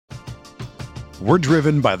We're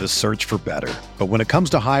driven by the search for better. But when it comes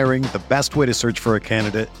to hiring, the best way to search for a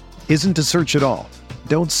candidate isn't to search at all.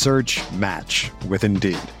 Don't search, match with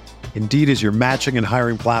Indeed. Indeed is your matching and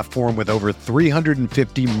hiring platform with over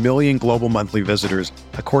 350 million global monthly visitors,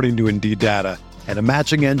 according to Indeed data, and a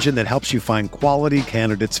matching engine that helps you find quality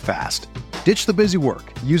candidates fast. Ditch the busy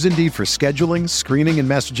work. Use Indeed for scheduling, screening, and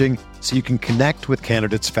messaging so you can connect with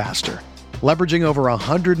candidates faster. Leveraging over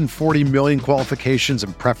 140 million qualifications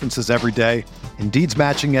and preferences every day, Indeed's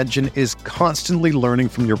matching engine is constantly learning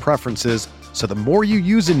from your preferences, so the more you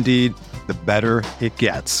use Indeed, the better it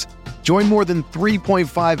gets. Join more than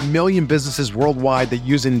 3.5 million businesses worldwide that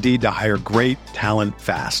use Indeed to hire great talent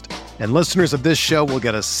fast. And listeners of this show will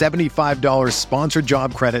get a $75 sponsored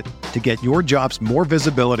job credit to get your jobs more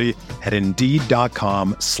visibility at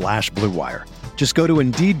Indeed.com/Blue Wire. Just go to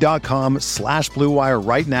Indeed.com/Blue Wire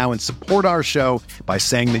right now and support our show by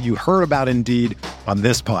saying that you heard about Indeed on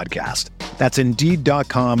this podcast. That's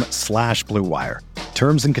Indeed.com/Blue Wire.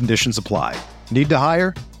 Terms and conditions apply. Need to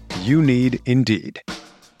hire? You need Indeed.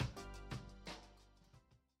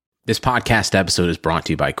 This podcast episode is brought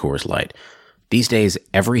to you by Coors Light. These days,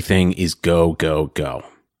 everything is go, go, go.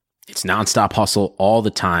 It's nonstop hustle all the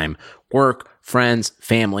time. Work, friends,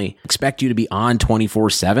 family, expect you to be on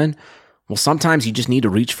 24/7. Well, sometimes you just need to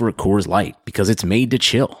reach for a Coors Light because it's made to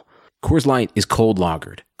chill. Coors Light is cold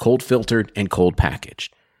lagered, cold filtered, and cold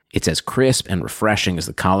packaged. It's as crisp and refreshing as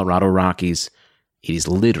the Colorado Rockies. It is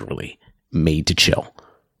literally made to chill.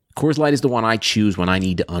 Coors Light is the one I choose when I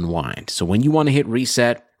need to unwind. So when you want to hit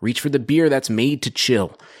reset, reach for the beer that's made to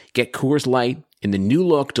chill. Get Coors Light in the new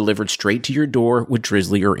look delivered straight to your door with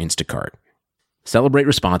Drizzly or Instacart. Celebrate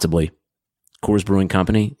responsibly. Coors Brewing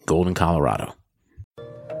Company, Golden, Colorado.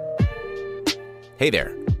 Hey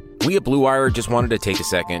there. We at Blue Wire just wanted to take a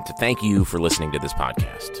second to thank you for listening to this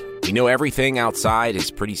podcast. We know everything outside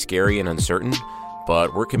is pretty scary and uncertain,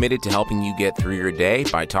 but we're committed to helping you get through your day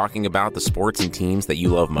by talking about the sports and teams that you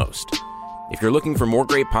love most. If you're looking for more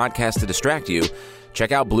great podcasts to distract you,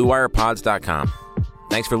 check out BlueWirePods.com.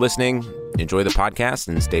 Thanks for listening. Enjoy the podcast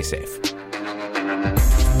and stay safe.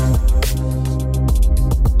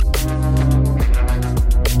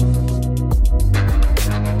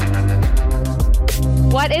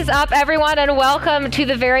 What is up, everyone, and welcome to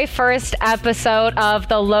the very first episode of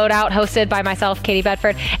The Loadout, hosted by myself, Katie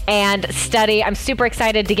Bedford, and Study. I'm super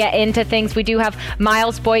excited to get into things. We do have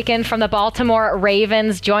Miles Boykin from the Baltimore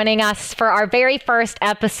Ravens joining us for our very first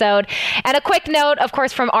episode. And a quick note, of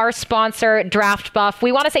course, from our sponsor, DraftBuff.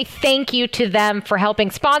 We want to say thank you to them for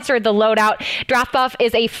helping sponsor The Loadout. DraftBuff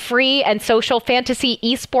is a free and social fantasy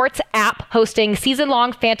esports app hosting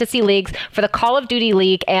season-long fantasy leagues for the Call of Duty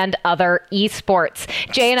League and other esports.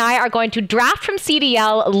 Jay and I are going to draft from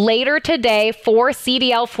CDL later today for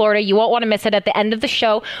CDL Florida. You won't want to miss it at the end of the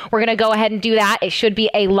show. We're going to go ahead and do that. It should be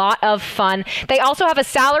a lot of fun. They also have a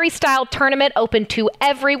salary-style tournament open to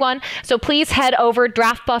everyone. So please head over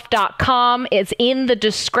draftbuff.com. It's in the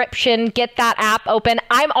description. Get that app open.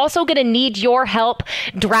 I'm also going to need your help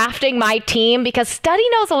drafting my team because Study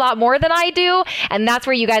knows a lot more than I do. And that's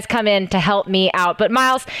where you guys come in to help me out. But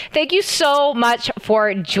Miles, thank you so much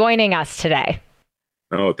for joining us today.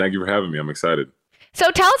 Oh, thank you for having me. I'm excited.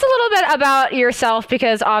 So tell us a little bit about yourself,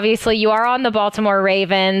 because obviously you are on the Baltimore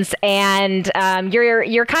Ravens, and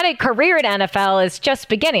your kind of career in NFL is just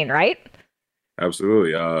beginning, right?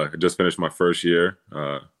 Absolutely. I just finished my first year.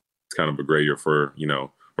 It's kind of a great year for,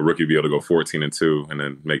 a rookie to be able to go 14-2 and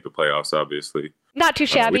then make the playoffs, obviously. Not too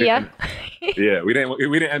shabby, yeah. Yeah, we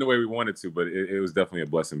didn't end the way we wanted to, but it was definitely a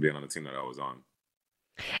blessing being on the team that I was on.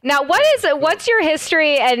 Now, what's your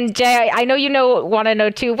history, and Jay, I know want to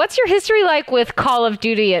know too, what's your history like with Call of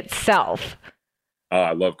Duty itself?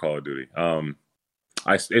 I love Call of Duty.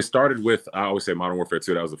 It started with, I always say Modern Warfare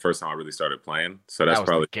 2. That was the first time I really started playing. So that's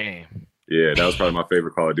probably the game. Yeah, that was probably my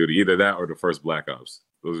favorite Call of Duty. Either that or the first Black Ops.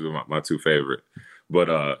 Those were my two favorite.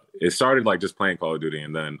 But it started like just playing Call of Duty,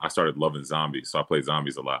 and then I started loving zombies. So I played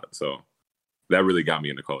zombies a lot. So that really got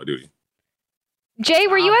me into Call of Duty. Jay,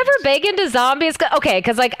 were you ever big into zombies? Okay,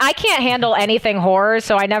 because I can't handle anything horror,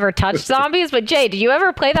 so I never touched zombies. But Jay, did you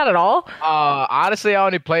ever play that at all? Honestly, I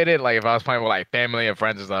only played it if I was playing with family and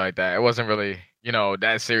friends and stuff like that. It wasn't really,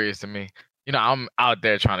 that serious to me. I'm out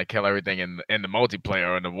there trying to kill everything in the multiplayer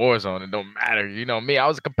or in the war zone. It don't matter. Me, I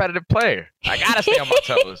was a competitive player. I gotta stay on my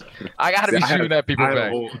toes. I gotta be shooting at people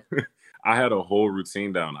back. I had a whole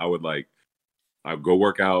routine down. I'd go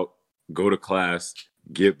work out, go to class,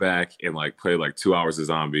 get back, and play 2 hours of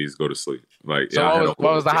zombies, go to sleep. What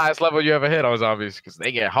was the highest level you ever hit on zombies? Because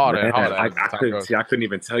they get harder and harder. I couldn't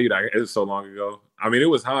even tell you that. It was so long ago. I mean, it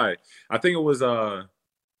was high. I think it was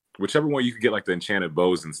whichever one you could get like the enchanted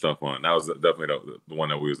bows and stuff on. That was definitely the one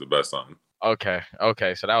that we was the best on. Okay,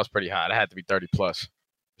 so that was pretty high. That had to be 30 plus.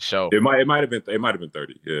 So it might have been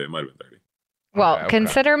 30. Yeah, it might have been 30. Well, Okay.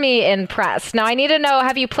 consider me impressed. Now, I need to know,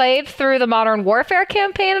 have you played through the Modern Warfare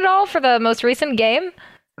campaign at all for the most recent game?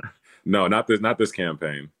 No, not this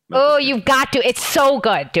campaign. Oh, you've got to. It's so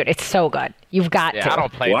good, dude. It's so good. You've got yeah, to. I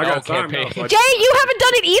don't play Well, I no got time now, campaign. so I- Jay, you haven't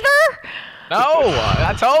done it either? No,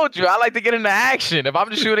 I told you I like to get into action. If I'm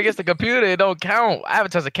just shooting against the computer, it don't count. I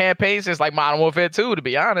haven't touched a campaign since like Modern Warfare 2, to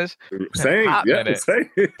be honest. Same, Hot yeah, minute. same.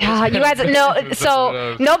 You guys, no.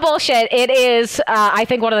 So no bullshit. It is, I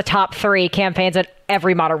think, one of the top 3 campaigns at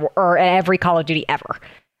every every Call of Duty ever.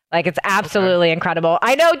 Like, it's absolutely incredible.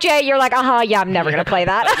 I know, Jay, you're like, yeah, I'm never gonna play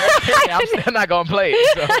that. Yeah, I'm still not gonna play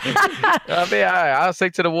it. So. I mean, I'll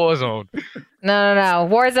stick to the Warzone. No.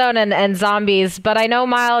 Warzone and zombies. But I know,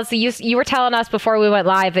 Miles, you were telling us before we went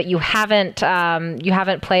live that you haven't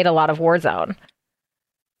played a lot of Warzone.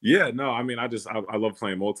 Yeah, no, I mean, I love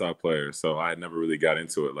playing multiplayer, so I never really got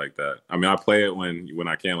into it like that. I mean, I play it when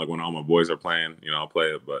I can, like when all my boys are playing, I'll play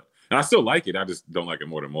it, and I still like it. I just don't like it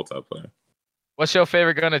more than multiplayer. What's your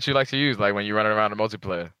favorite gun that you like to use, like when you're running around the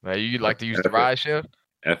multiplayer? Like, you like to use the ride shift?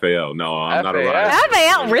 FAL. No, I'm not a FAL. rider.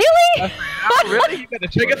 FAL, really? Really? You got the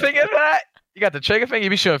trigger finger for that? You got the trigger finger? You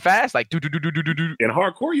be shooting fast? Like, do. In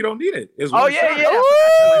hardcore, you don't need it. It's Oh, one yeah,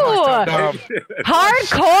 shot. yeah. Ooh,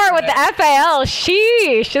 hardcore with the FAL.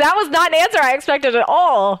 Sheesh. That was not an answer I expected at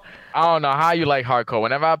all. I don't know how you like hardcore.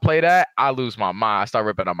 Whenever I play that, I lose my mind. I start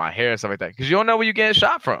ripping out my hair and stuff like that. Because you don't know where you're getting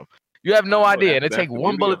shot from. You have no idea. And it takes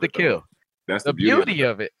one bullet to kill. That's The beauty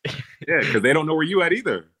of it. Yeah, because they don't know where you at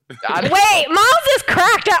either. Wait, Miles is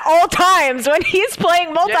cracked at all times when he's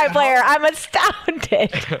playing multiplayer. I'm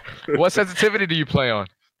astounded. What sensitivity do you play on?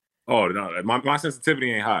 Oh no, my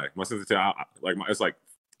sensitivity ain't high. My sensitivity, it's like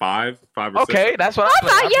 5 or 6. Okay, that's what I play.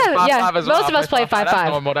 five, I play yeah. 5 as well. Most of us play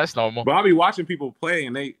 5-5. That's normal. But I'll be watching people play,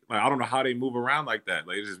 and they I don't know how they move around like that.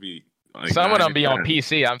 They just be like, Some of them be on 9.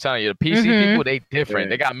 PC. I'm telling you, the PC Mhm. people, they different. Yeah.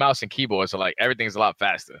 They got mouse and keyboard, so like everything's a lot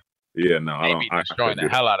faster. Yeah, no, I They don't. be I destroying the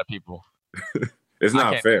hell out of people. It's I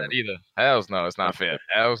not can't do fair. that either. Hells no, it's not fair.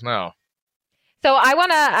 Hells no. So I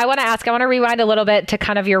want to rewind a little bit to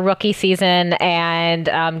kind of your rookie season and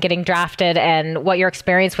getting drafted and what your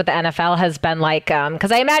experience with the NFL has been like.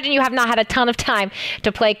 Because I imagine you have not had a ton of time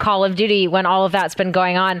to play Call of Duty when all of that's been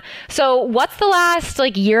going on. So what's the last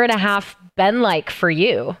year and a half been like for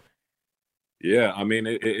you? Yeah, I mean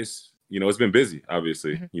it's it's been busy.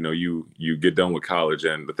 Obviously, Mhm. you get done with college,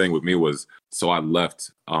 and the thing with me was, so I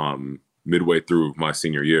left midway through my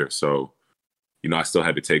senior year, so. I still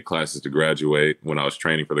had to take classes to graduate when I was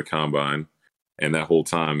training for the combine. And that whole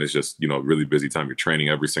time is just, really busy time. You're training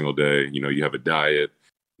every single day. You have a diet,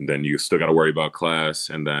 and then you still got to worry about class.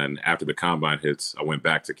 And then after the combine hits, I went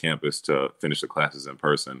back to campus to finish the classes in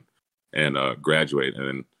person and graduate. And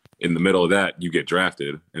then in the middle of that, you get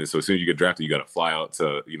drafted. And so as soon as you get drafted, you got to fly out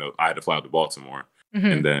to, I had to fly out to Baltimore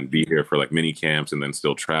Mhm. and then be here for mini camps and then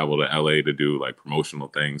still travel to LA to do promotional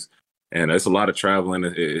things. And it's a lot of traveling.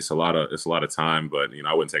 It's a lot of time, but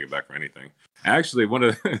I wouldn't take it back for anything. Actually, one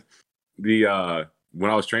of the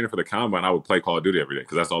when I was training for the combine, I would play Call of Duty every day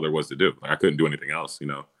because that's all there was to do. I couldn't do anything else,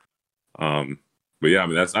 But yeah, I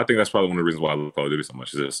mean, I think that's probably one of the reasons why I love Call of Duty so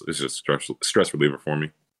much. It's just stress reliever for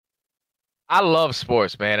me. I love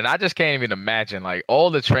sports, man, and I just can't even imagine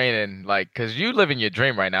all the training, because you live in your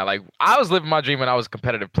dream right now. I was living my dream when I was a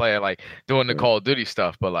competitive player, doing the Call of Duty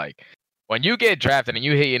stuff, but when you get drafted and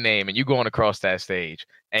you hit your name and you going across that stage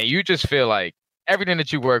and you just feel like everything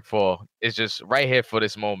that you work for is just right here for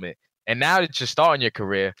this moment. And now that you're starting your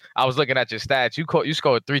career, I was looking at your stats. You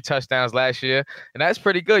scored 3 touchdowns last year, and that's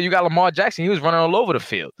pretty good. You got Lamar Jackson. He was running all over the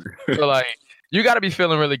field. So, you got to be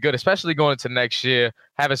feeling really good, especially going into next year,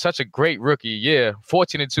 having such a great rookie year,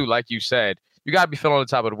 14-2, like you said. You got to be feeling on the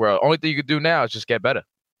top of the world. Only thing you can do now is just get better.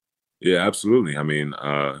 Yeah, absolutely. I mean,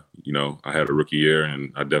 I had a rookie year,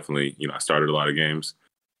 and I definitely, I started a lot of games,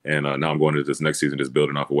 and now I'm going into this next season just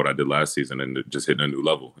building off of what I did last season and just hitting a new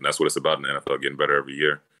level. And that's what it's about in the NFL, getting better every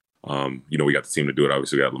year. We got the team to do it.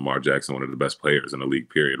 Obviously, we got Lamar Jackson, one of the best players in the league,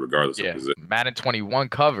 period, regardless of position. Madden 21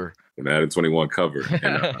 cover. Madden 21 cover.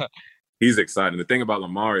 And he's exciting. The thing about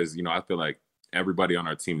Lamar is, I feel like everybody on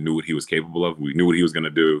our team knew what he was capable of. We knew what he was going to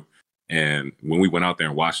do. And when we went out there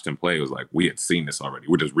and watched him play, it was like we had seen this already.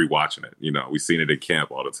 We're just rewatching it. We've seen it at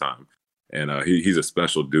camp all the time. And he's a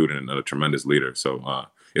special dude and a tremendous leader. So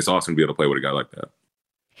it's awesome to be able to play with a guy like that.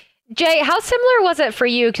 Jay, how similar was it for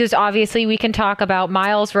you? Because obviously we can talk about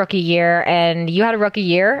Miles' rookie year, and you had a rookie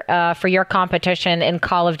year for your competition in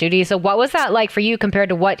Call of Duty. So what was that like for you compared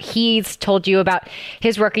to what he's told you about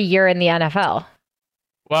his rookie year in the NFL?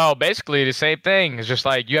 Well, basically the same thing. It's just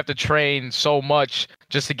like you have to train so much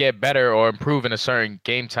just to get better or improve in a certain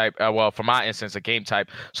game type. Well, for my instance, a game type.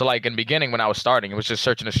 So like in the beginning when I was starting, it was just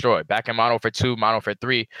search and destroy. Back in Modern Warfare 2, Modern Warfare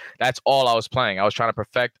 3, that's all I was playing. I was trying to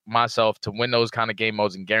perfect myself to win those kind of game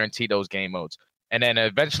modes and guarantee those game modes. And then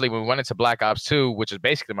eventually when we went into Black Ops 2, which is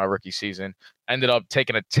basically my rookie season, I ended up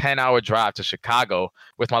taking a 10-hour drive to Chicago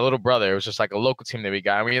with my little brother. It was just like a local team that we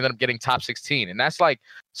got. And we ended up getting top 16. And that's like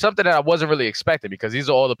something that I wasn't really expecting because these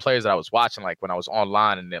are all the players that I was watching like when I was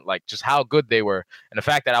online and like just how good they were. And the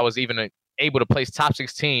fact that I was even able to place top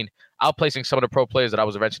 16, outplacing some of the pro players that I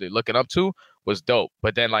was eventually looking up to was dope.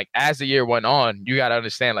 But then like as the year went on, you got to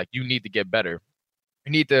understand like you need to get better.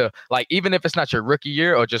 You need to like, even if it's not your rookie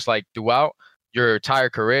year or just like throughout your entire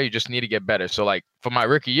career, you just need to get better. So like for my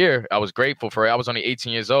rookie year, I was grateful for it. I was only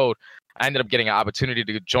 18 years old. I ended up getting an opportunity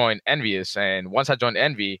to join Envious. And once I joined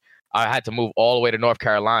Envy, I had to move all the way to North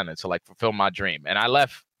Carolina to like fulfill my dream. And I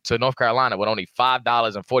left to North Carolina with only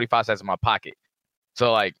 $5.45 in my pocket.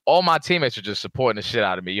 So like all my teammates were just supporting the shit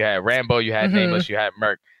out of me. You had Rambo, you had Nameless, you had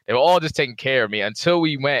Merc. They were all just taking care of me until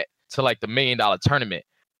we went to like the $1 million tournament.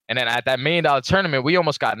 And then at that $1 million tournament, we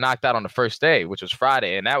almost got knocked out on the first day, which was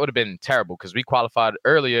Friday. And that would have been terrible because we qualified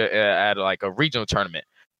earlier at like a regional tournament.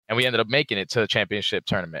 And we ended up making it to the championship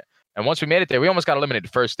tournament. And once we made it there, we almost got eliminated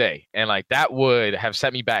the first day. And like that would have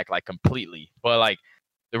set me back like completely. But like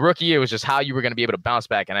the rookie year was just how you were going to be able to bounce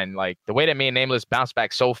back. And then like the way that me and Nameless bounced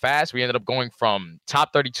back so fast, we ended up going from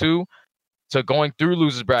top 32 to going through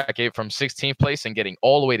losers bracket from 16th place and getting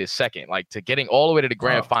all the way to second, like to getting all the way to the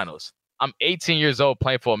grand finals. I'm 18 years old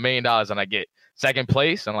playing for $1 million and I get second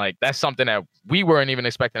place. And like, that's something that we weren't even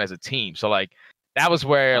expecting as a team. So like, that was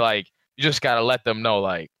where like, you just got to let them know,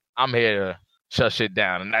 like, I'm here to shut shit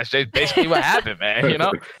down. And that's just basically what happened, man. You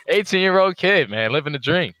know, 18-year-old kid, man, living the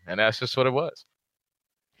dream. And that's just what it was.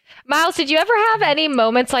 Miles, did you ever have any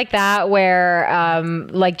moments like that where,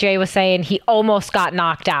 like Jay was saying, he almost got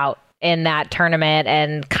knocked out in that tournament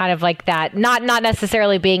and kind of like that, not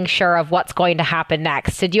necessarily being sure of what's going to happen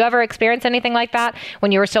next? Did you ever experience anything like that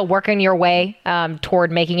when you were still working your way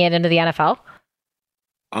toward making it into the NFL?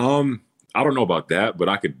 I don't know about that, but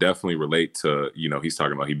I could definitely relate to, you know, he's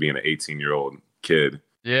talking about he being an 18-year-old kid,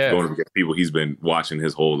 going to get people he's been watching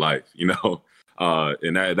his whole life, you know,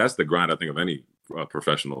 and that's the grind, I think, of any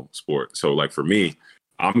professional sport. So like for me,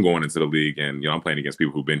 I'm going into the league and, you know, I'm playing against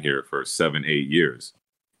people who've been here for 7-8 years.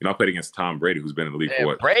 You know, I played against Tom Brady, who's been in the league for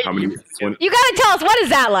what? Brady. How many? You got to tell us, what is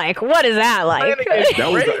that like? What is that like?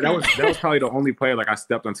 That was probably the only player like I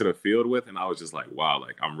stepped onto the field with, and I was just like, wow,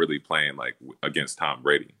 like I'm really playing like against Tom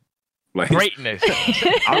Brady. Like greatness.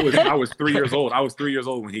 I was 3 years old. I was 3 years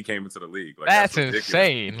old when he came into the league. Like, that's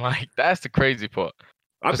insane. Like that's the crazy part.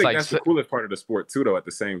 I think that's the coolest part of the sport too, though. At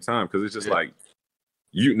the same time, because it's just like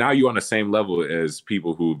you're on the same level as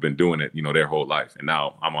people who've been doing it, you know, their whole life. And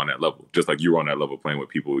now I'm on that level, just like you're on that level playing with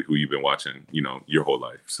people who you've been watching, you know, your whole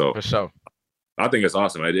life. So for sure. I think it's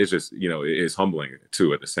awesome. It's just, you know, it's humbling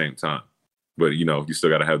too at the same time. But, you know, you still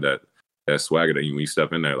got to have that swagger that when you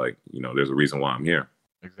step in there, like, you know, there's a reason why I'm here.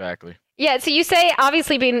 Exactly. Yeah, so you say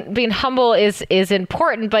obviously being humble is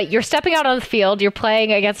important, but you're stepping out on the field, you're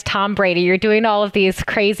playing against Tom Brady, you're doing all of these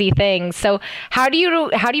crazy things. So how do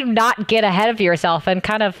you not get ahead of yourself and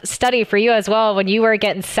kind of study for you as well when you were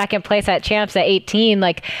getting second place at champs at 18?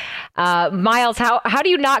 Like Miles, how do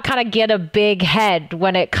you not kind of get a big head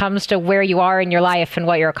when it comes to where you are in your life and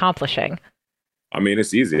what you're accomplishing? I mean,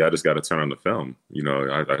 it's easy. I just got to turn on the film. You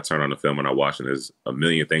know, I turn on the film and I watch, and there's a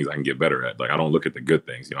million things I can get better at. Like, I don't look at the good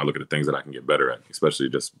things. You know, I look at the things that I can get better at, especially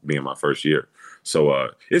just being my first year. So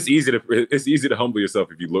it's easy to humble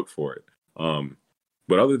yourself if you look for it.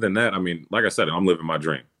 But other than that, I mean, like I said, I'm living my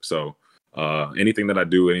dream. So anything that I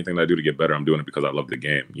do to get better, I'm doing it because I love the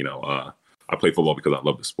game. You know, I play football because I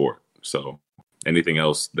love the sport. So anything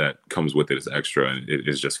else that comes with it is extra, and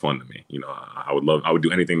it's just fun to me. You know, I would do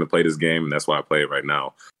anything to play this game, and that's why I play it right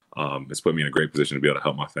now. It's put me in a great position to be able to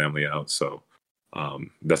help my family out. So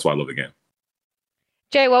that's why I love the game.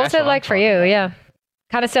 Jay, what was it like for you? Yeah.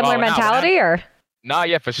 Kind of similar mentality or? Nah,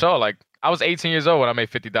 yeah, for sure. Like I was 18 years old when I made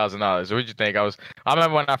 $50,000. What did you think? I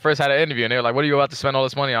remember when I first had an interview and they were like, what are you about to spend all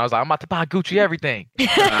this money on? I was like, I'm about to buy Gucci everything.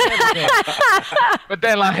 But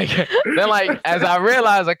then as I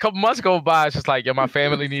realized a couple months go by, it's just like, yo, my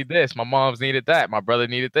family need this. My mom's needed that. My brother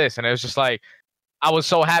needed this. And it was just like, I was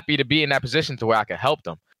so happy to be in that position to where I could help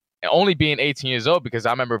them. And only being 18 years old, because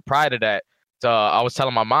I remember prior to that, I was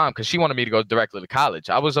telling my mom, because she wanted me to go directly to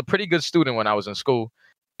college. I was a pretty good student when I was in school.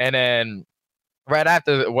 And then right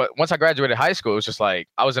after, once I graduated high school, it was just like,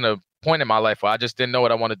 I was in a point in my life where I just didn't know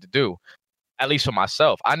what I wanted to do, at least for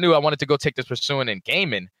myself. I knew I wanted to go take this pursuing in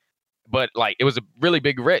gaming, but like it was a really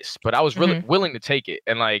big risk, but I was really willing to take it.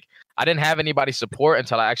 And like I didn't have anybody support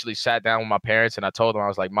until I actually sat down with my parents and I told them, I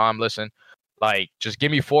was like, Mom, listen, like just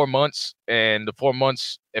give me 4 months, and the 4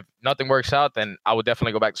 months, if nothing works out, then I would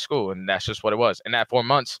definitely go back to school. And that's just what it was. And that 4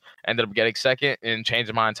 months ended up getting second and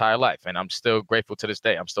changing my entire life. And I'm still grateful to this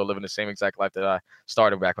day. I'm still living the same exact life that I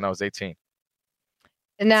started back when I was 18.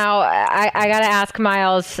 Now, I got to ask,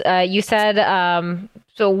 Miles, you said,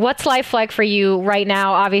 so what's life like for you right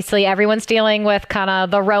now? Obviously, everyone's dealing with kind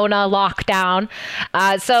of the Rona lockdown.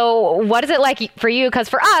 So what is it like for you? Because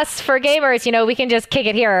for us, for gamers, you know, we can just kick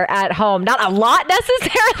it here at home. Not a lot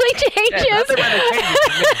necessarily changes.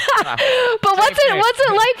 But what's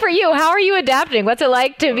it like for you? How are you adapting? What's it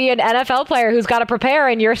like to be an NFL player who's got to prepare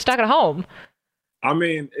and you're stuck at home? I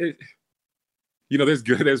mean,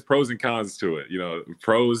 there's pros and cons to it.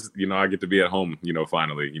 Pros, I get to be at home,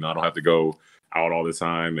 finally. I don't have to go out all the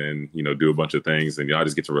time and, do a bunch of things. And, I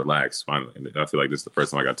just get to relax finally. And I feel like this is the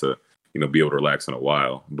first time I got to, be able to relax in a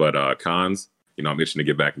while. But cons, I'm itching to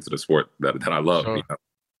get back into the sport that I love. Sure.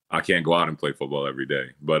 I can't go out and play football every day.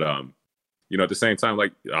 But, at the same time,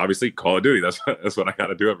 like, obviously, Call of Duty, that's what I got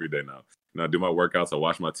to do every day now. I do my workouts, I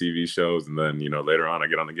watch my TV shows, and then, later on I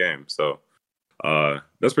get on the game. So,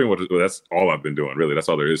 that's pretty much, that's all I've been doing, really. That's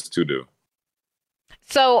all there is to do.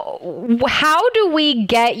 So how do we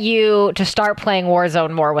get you to start playing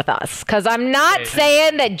Warzone more with us? Because I'm not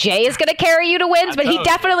saying that Jay is going to carry you to wins, but he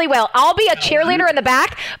definitely will. I'll be a cheerleader in the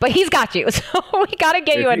back, but he's got you. So we got to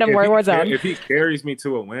get you into more Warzone. If he carries me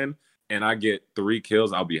to a win and I get 3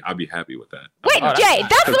 kills, I'll be happy with that. Wait, Jay,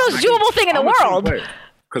 that's the most doable thing in the world.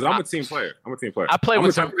 Because I'm a team player. I play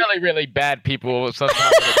with some really, really bad people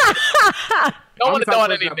sometimes. Don't want to throw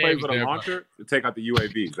out any names with a launcher to take out the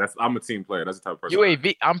UAV. I'm a team player. That's the type of person.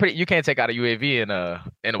 UAV. You can't take out a UAV in a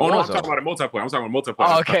war zone. No, I'm talking about a multiplayer. multiplayer.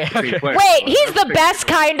 Oh, okay. Wait, he's the best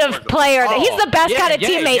kind of player. He's the best kind of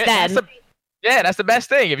teammate then. That's the best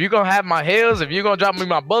thing. If you're going to have my heals, if you're going to drop me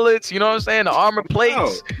my bullets, you know what I'm saying? The armor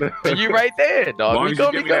plates, then you right there, dog. As long as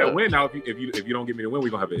you give me that win. Now, if you don't give me the win, we're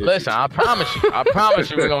going to have an issue. Listen, I promise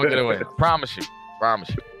you we're going to get a win. Promise you.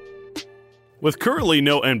 With currently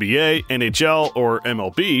no NBA, NHL, or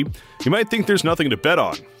MLB, you might think there's nothing to bet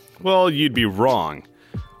on. Well, you'd be wrong.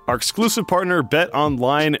 Our exclusive partner,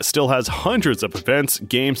 BetOnline, still has hundreds of events,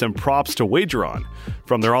 games, and props to wager on.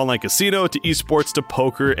 From their online casino to esports to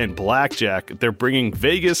poker and blackjack, they're bringing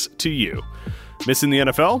Vegas to you. Missing the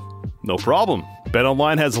NFL? No problem.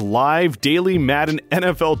 BetOnline has live daily Madden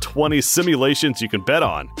NFL 20 simulations you can bet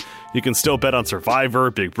on. You can still bet on Survivor,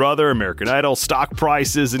 Big Brother, American Idol, stock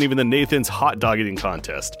prices, and even the Nathan's hot dog eating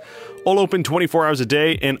contest. All open 24 hours a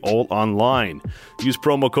day and all online. Use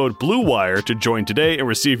promo code BLUEWIRE to join today and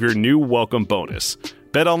receive your new welcome bonus.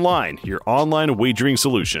 BetOnline, your online wagering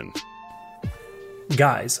solution.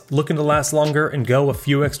 Guys, looking to last longer and go a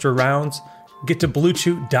few extra rounds? Get to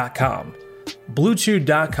BlueChew.com.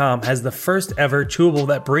 BlueChew.com has the first ever chewable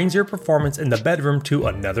that brings your performance in the bedroom to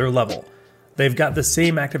another level. They've got the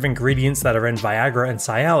same active ingredients that are in Viagra and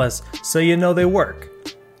Cialis, so you know they work.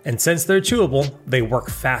 And since they're chewable, they work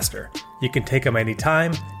faster. You can take them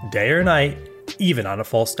anytime, day or night, even on a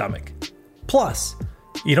full stomach. Plus,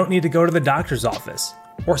 you don't need to go to the doctor's office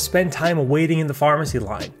or spend time waiting in the pharmacy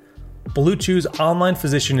line. Blue Chew's online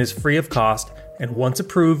physician is free of cost, and once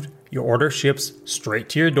approved, your order ships straight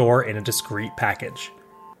to your door in a discreet package.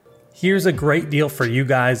 Here's a great deal for you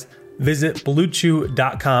guys. Visit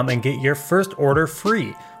BlueChew.com and get your first order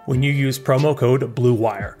free when you use promo code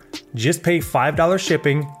BLUEWIRE. Just pay $5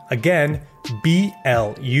 shipping. Again,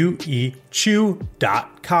 BLUE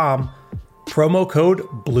Chew.com. Promo code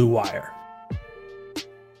BLUEWIRE.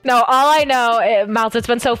 No, all I know, Miles, it's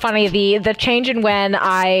been so funny. The change in when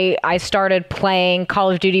I started playing Call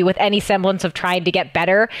of Duty with any semblance of trying to get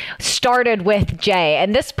better started with Jay.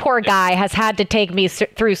 And this poor guy has had to take me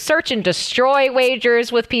through search and destroy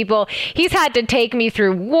wagers with people. He's had to take me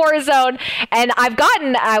through Warzone. And I've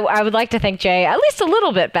gotten, I would like to think, Jay, at least a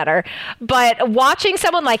little bit better. But watching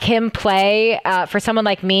someone like him play for someone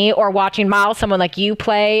like me, or watching Miles, someone like you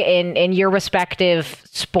play in your respective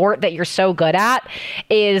sport that you're so good at,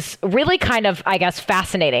 is really kind of, I guess,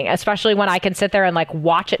 fascinating, especially when I can sit there and like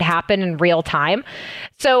watch it happen in real time.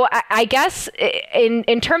 So I guess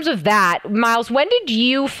in terms of that, Miles, when did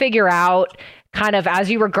you figure out, kind of as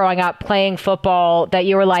you were growing up playing football, that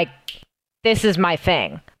you were like, this is my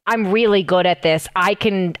thing. I'm really good at this. I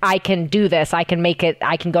can do this. I can make it.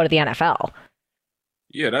 I can go to the NFL.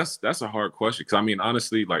 Yeah, that's a hard question. Because I mean,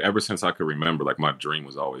 honestly, like ever since I could remember, like my dream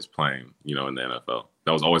was always playing, in the NFL.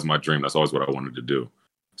 That was always my dream. That's always what I wanted to do.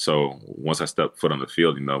 So once I stepped foot on the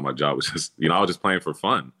field, my job was just, I was just playing for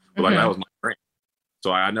fun. But like that was my dream.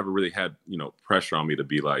 So I never really had, pressure on me to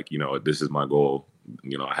be like, this is my goal.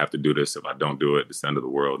 I have to do this. If I don't do it, it's the end of the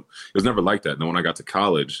world. It was never like that. And then when I got to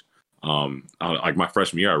college, like my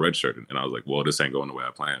freshman year, I redshirted, and I was like, well, this ain't going the way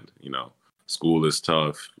I planned. School is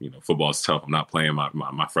tough. Football is tough. I'm not playing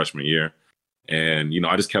my freshman year. And,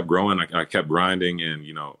 I just kept growing. I kept grinding, and,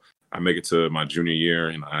 I make it to my junior year,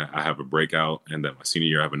 and I have a breakout. And then my senior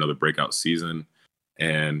year, I have another breakout season.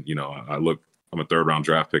 And, I'm a third round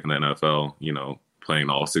draft pick in the NFL, playing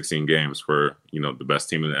all 16 games for, the best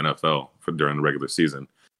team in the NFL during the regular season.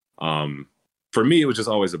 For me, it was just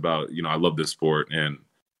always about, I love this sport, and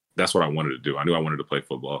that's what I wanted to do. I knew I wanted to play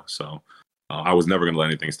football. So I was never going to let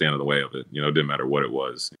anything stand in the way of it. It didn't matter what it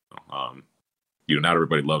was. Not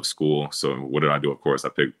everybody loves school. So what did I do? Of course, I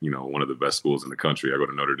picked, one of the best schools in the country. I go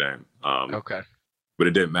to Notre Dame. Okay. But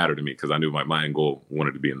it didn't matter to me because I knew my end goal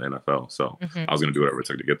wanted to be in the NFL. So I was going to do whatever it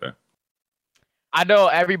took to get there. I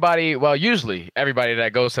know usually everybody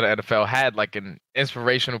that goes to the NFL had like an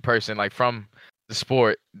inspirational person, like from the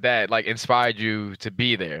sport, that like inspired you to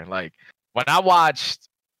be there. Like when I watched,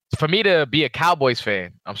 for me to be a Cowboys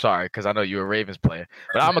fan, I'm sorry, because I know you're a Ravens player,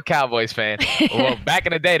 but I'm a Cowboys fan. Well, back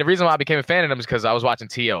in the day, the reason why I became a fan of them is because I was watching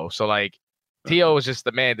T.O. So like T.O. was just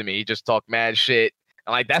the man to me. He just talked mad shit.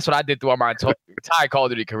 And like that's what I did throughout my entire Call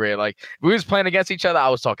of Duty career. Like if we was playing against each other, I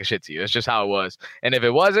was talking shit to you. It's just how it was. And if it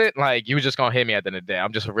wasn't, like you was just gonna hit me at the end of the day.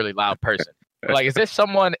 I'm just a really loud person. But, like, is there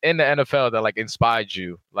someone in the NFL that like inspired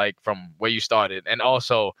you, like from where you started? And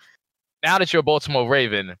also, now that you're a Baltimore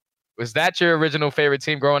Raven, was that your original favorite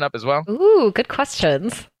team growing up as well? Ooh, good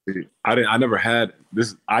questions. I never had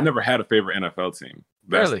a favorite NFL team.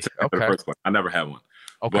 That's Really? the first one. I never had one.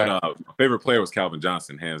 Okay. But my favorite player was Calvin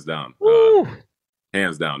Johnson, hands down. Woo!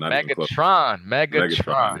 Hands down. Not even close.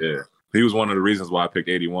 Megatron. Yeah. He was one of the reasons why I picked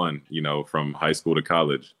 81, from high school to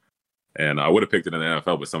college. And I would have picked it in the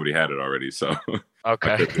NFL, but somebody had it already. So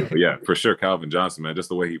Okay. But yeah, for sure, Calvin Johnson, man, just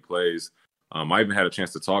the way he plays. I even had a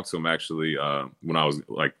chance to talk to him actually when I was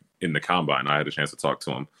like in the combine. I had a chance to talk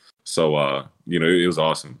to him. So it was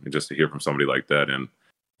awesome just to hear from somebody like that. And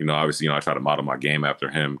obviously, I try to model my game after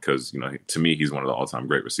him because to me, he's one of the all-time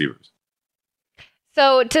great receivers.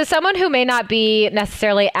 So to someone who may not be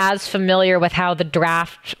necessarily as familiar with how the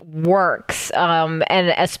draft works, and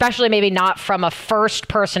especially maybe not from a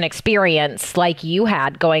first-person experience like you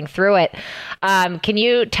had going through it, can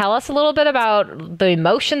you tell us a little bit about the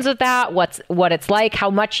emotions of that, what it's like, how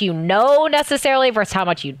much you know necessarily versus how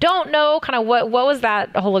much you don't know? Kind of what was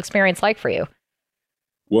that whole experience like for you?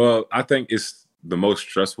 Well, I think it's the most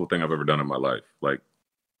stressful thing I've ever done in my life. Like,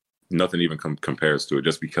 nothing even compares to it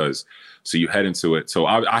just because. So you head into it. So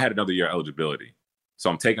I had another year eligibility. So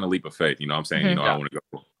I'm taking a leap of faith. I'm saying, I want to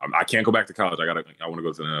go. I can't go back to college. I want to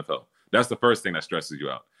go to the NFL. That's the first thing that stresses you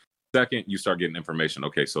out. Second, you start getting information.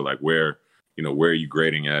 Okay, so like where are you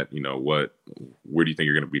grading at? Where do you think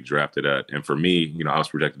you're going to be drafted at? And for me, I was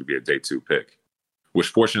projected to be a day 2 pick, which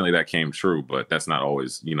fortunately that came true, but that's not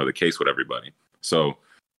always, the case with everybody. So,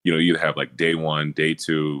 you either have like day 1, day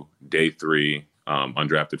 2, day 3,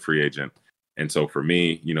 undrafted free agent. And so for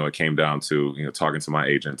me, it came down to, talking to my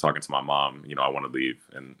agent, talking to my mom, I want to leave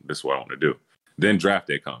and this is what I want to do. Then draft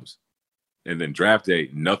day comes. And then draft day,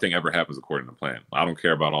 nothing ever happens according to plan. I don't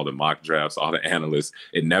care about all the mock drafts, all the analysts.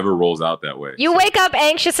 It never rolls out that way. You wake up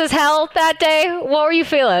anxious as hell that day? What were you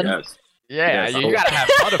feeling? Yes. Yeah, Yes. you gotta have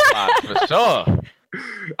butterflies for sure.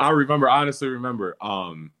 I honestly remember,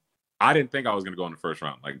 I didn't think I was going to go in the first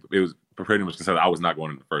round. Like it was pretty much considered I was not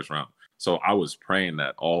going in the first round. So I was praying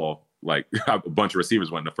that a bunch of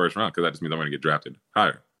receivers went in the first round because that just means I'm going to get drafted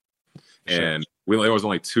higher. And there was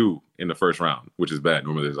only 2 in the first round, which is bad.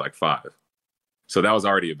 Normally there's like 5. So that was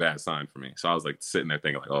already a bad sign for me. So I was like sitting there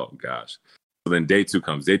thinking like, oh gosh. So then day 2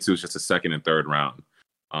 comes. Day 2 is just a second and third round.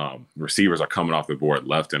 Receivers are coming off the board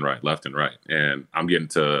left and right. And I'm getting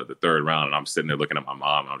to the third round and I'm sitting there looking at my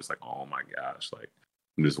mom. And I'm just like, oh my gosh. Like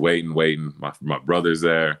I'm just waiting. My brother's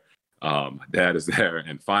there. My dad is there.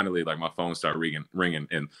 And finally, like my phone started ringing.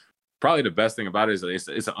 And probably the best thing about it is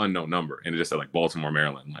it's an unknown number. And it just said like Baltimore,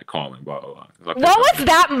 Maryland, like calling, blah, blah, blah. Like, What was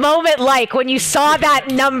that moment like when you saw that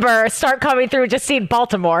number start coming through, just seeing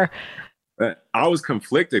Baltimore? I was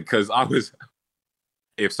conflicted because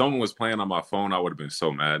if someone was playing on my phone, I would have been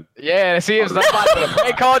so mad. Yeah, see, if somebody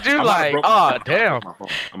they called you like, oh damn.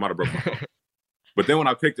 I might have broken my phone. But then when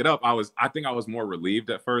I picked it up, I think I was more relieved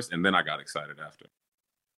at first, and then I got excited after.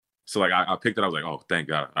 So like I picked it, I was like, oh, thank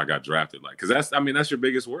God I got drafted. Like, because that's your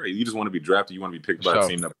biggest worry. You just want to be drafted. You want to be picked by a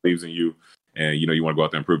team that believes in you, and you want to go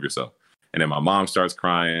out there and prove yourself. And then my mom starts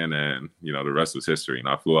crying, and the rest was history. And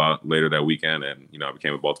I flew out later that weekend, and I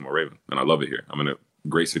became a Baltimore Raven, and I love it here. I'm in a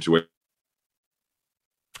great situation.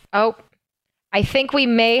 Oh, I think we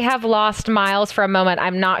may have lost Miles for a moment.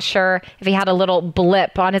 I'm not sure if he had a little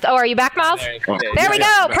blip on his. Oh, are you back, Miles? There we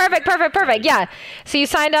go. Perfect. Yeah. So you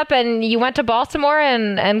signed up and you went to Baltimore,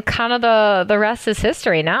 and kind of the rest is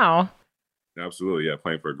history now. Absolutely, yeah.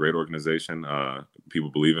 Playing for a great organization. People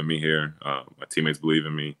believe in me here. My teammates believe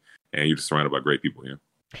in me, and you're just surrounded by great people here.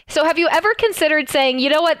 So have you ever considered saying, you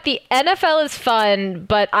know what, the NFL is fun,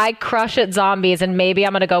 but I crush at zombies, and maybe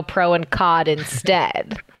I'm going to go pro in COD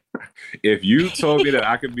instead? If you told me that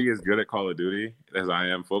I could be as good at Call of Duty as I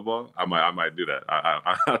am football, I might do that.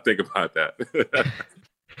 I'll think about that. Well,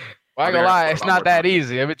 I ain't gonna lie, it's not that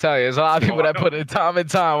easy. Let me tell you, there's a lot of people that put in time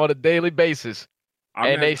on a daily basis,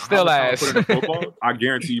 and they still ask. Football, I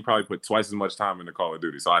guarantee you probably put twice as much time into Call of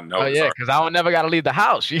Duty, so I know. Oh yeah, because I don't never got to leave the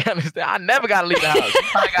house. You understand? I never got to leave the house.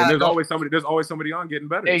 And there's always somebody on getting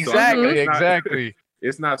better. Exactly, so exactly.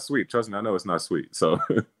 It's not sweet. Trust me, I know it's not sweet. So.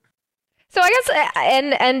 So I guess,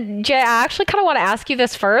 and Jay, I actually kind of want to ask you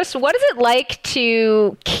this first. What is it like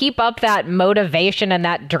to keep up that motivation and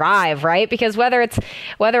that drive, right? Because whether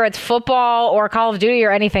it's football or Call of Duty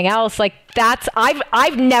or anything else, like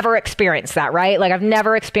I've never experienced that, right? Like I've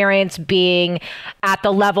never experienced being at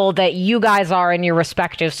the level that you guys are in your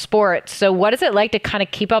respective sports. So what is it like to kind of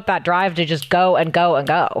keep up that drive to just go and go and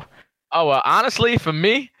go? Oh, well, honestly, for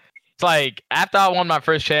me, like after I won my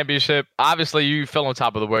first championship, obviously you feel on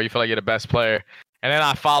top of the world. You feel like you're the best player. And then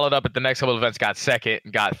I followed up at the next couple of events, got second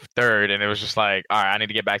and got third. And it was just like, all right, I need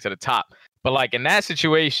to get back to the top. But like in that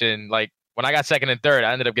situation, like when I got second and third,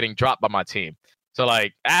 I ended up getting dropped by my team. So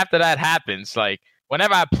like after that happens, like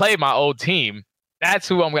whenever I play my old team, that's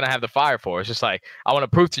who I'm going to have the fire for. It's just like, I want to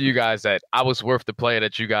prove to you guys that I was worth the player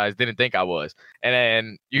that you guys didn't think I was. And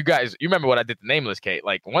then you guys, you remember what I did to Nameless, Kate.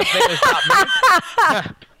 Like once Nameless dropped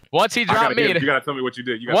me. Once he dropped me, you gotta tell me what you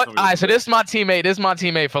did. All right, so this is my teammate. This is my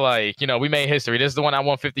teammate for like, we made history. This is the one I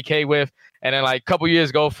won 50K with. And then like a couple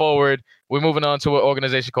years go forward, we're moving on to an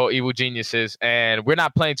organization called Evil Geniuses, and we're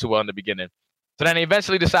not playing too well in the beginning. So then he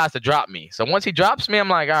eventually decides to drop me. So once he drops me, I'm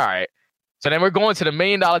like, all right. So then we're going to the $1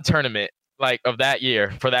 million tournament like of that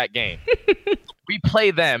year for that game. We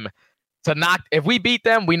play them to knock. If we beat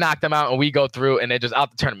them, we knock them out and we go through, and they're just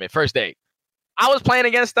out the tournament first day. I was playing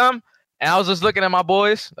against them. And I was just looking at my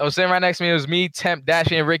boys. I was sitting right next to me. It was me, Temp,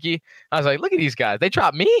 Dashy, and Ricky. I was like, look at these guys. They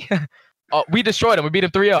dropped me? We destroyed them. We beat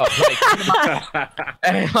them 3-0. Like,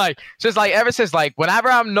 and like, just like ever since, like, whenever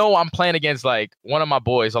I know I'm playing against like one of my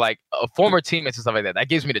boys or like a former teammates and stuff like that, that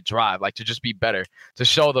gives me the drive, like to just be better, to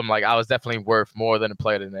show them like I was definitely worth more than a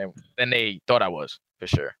player than they thought I was, for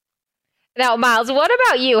sure. Now, Miles, what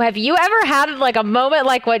about you? Have you ever had like a moment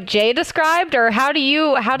like what Jay described, or how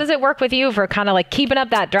does it work with you for kind of like keeping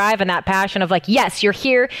up that drive and that passion of like, yes, you're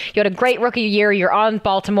here, you had a great rookie year, you're on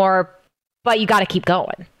Baltimore, but you got to keep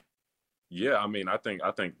going? Yeah, I mean, I think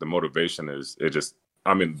the motivation is the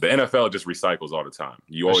NFL just recycles all the time.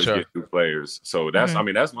 You always get new players, so that's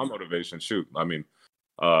that's my motivation. Shoot, I mean.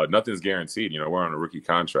 Nothing's guaranteed. We're on a rookie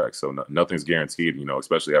contract, so nothing's guaranteed,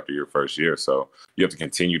 especially after your first year. So you have to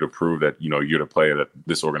continue to prove that, you're the player that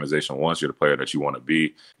this organization wants, you're the player that you want to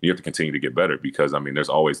be. You have to continue to get better because, there's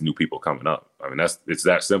always new people coming up. It's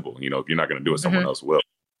that simple. If you're not going to do it, someone else will.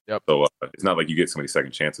 Yep. So it's not like you get so many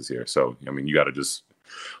second chances here. So, you got to just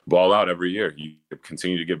ball out every year. You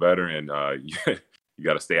continue to get better, and you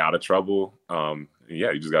got to stay out of trouble.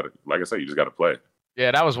 You just got to, like I said, you just got to play. Yeah,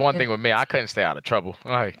 that was one thing with me. I couldn't stay out of trouble.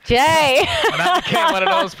 Like Jay, when I became one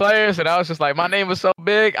of those players, and I was just like, my name was so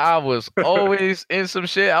big, I was always in some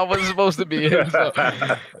shit I wasn't supposed to be in. So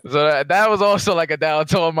that was also like a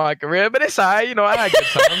downturn in my career, but it's all right. I had good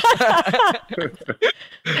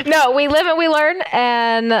times. No, we live and we learn,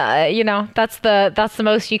 and that's the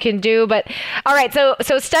most you can do. But all right, so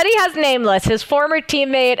Study has Nameless, his former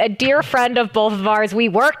teammate, a dear friend of both of ours. We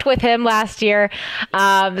worked with him last year.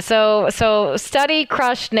 So Study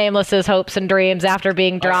crushed Nameless's hopes and dreams after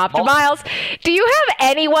being dropped. Miles, do you have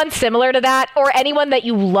anyone similar to that, or anyone that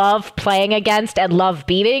you love playing against and love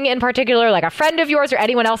beating in particular, like a friend of yours or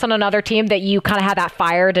anyone else on another team that you kind of had that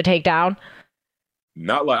fire to take down?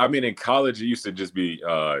 Not like, in college it used to just be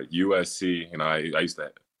USC.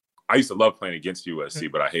 I used to love playing against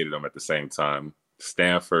USC, but I hated them at the same time.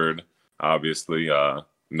 Stanford, obviously.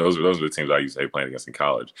 Those are the teams I used to hate playing against in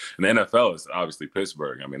college. And the NFL is obviously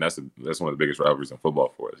Pittsburgh. That's one of the biggest rivalries in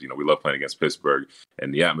football for us. We love playing against Pittsburgh,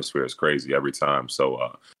 and the atmosphere is crazy every time. So,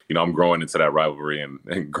 I'm growing into that rivalry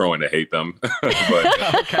and growing to hate them.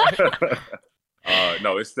 But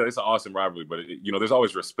no, it's an awesome rivalry. But there's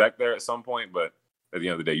always respect there at some point. But at the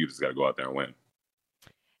end of the day, you just got to go out there and win.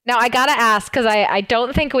 Now, I got to ask, because I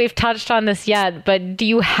don't think we've touched on this yet, but do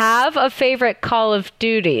you have a favorite Call of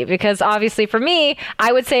Duty? Because obviously for me,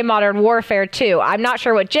 I would say Modern Warfare 2. I'm not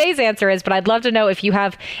sure what Jay's answer is, but I'd love to know if you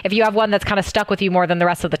have one that's kind of stuck with you more than the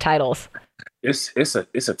rest of the titles. It's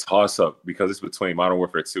a toss-up because it's between Modern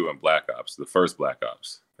Warfare 2 and Black Ops, the first Black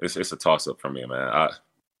Ops. It's a toss-up for me, man.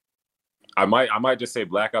 I might just say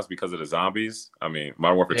Black Ops because of the zombies. I mean,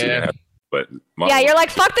 Modern Warfare 2 didn't have. But you're like,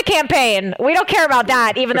 fuck the campaign. We don't care about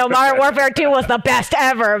that, even though Modern Warfare 2 was the best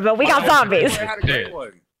ever, but we got zombies. It had a great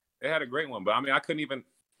one. It had a great one, but I mean, I couldn't even.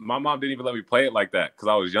 My mom didn't even let me play it like that because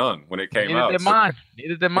I was young when it came out.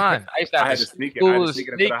 Neither did mine. I had to sneak it into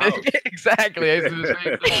the house. Exactly. I used to do the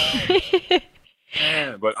same thing.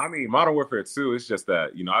 Man, but I mean, Modern Warfare 2, it's just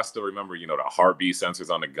that, I still remember, the heartbeat sensors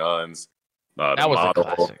on the guns. That was the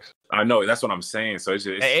classics. I know, that's what I'm saying. So it's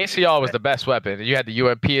ACR was the best weapon. You had the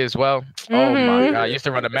UMP as well. Mm-hmm. Oh my God! I used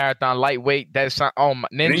to run a marathon lightweight.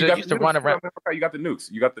 Ninja used to run around. You got the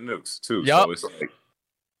nukes. You got the nukes too. Yep. So it's like,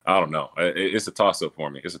 I don't know. It's a toss up for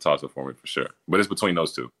me. It's a toss up for me for sure. But it's between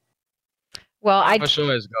those two. Well, for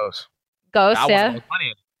sure it's Ghost. Ghost, yeah.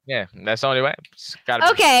 Yeah, that's the only way.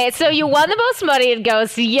 Okay, so you won the most money in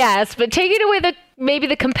Ghost, yes, but taking away maybe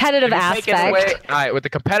the competitive aspect. All right, with the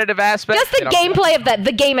competitive aspect, just the gameplay of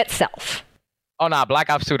the game itself. Oh no, Black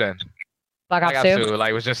Ops 2 then. Black Ops 2. Like,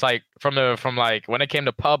 it was just like from like when it came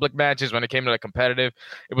to public matches, when it came to the competitive,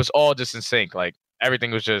 it was all just in sync. Like everything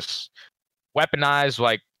was just weaponized.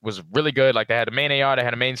 Like was really good. Like they had a main AR, they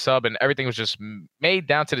had a main sub, and everything was just made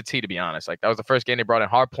down to the T. To be honest, like that was the first game they brought in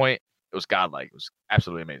Hardpoint. It was godlike. It was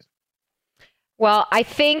absolutely amazing. Well, I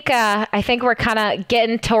think we're kind of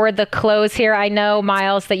getting toward the close here. I know,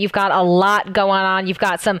 Miles, that you've got a lot going on. You've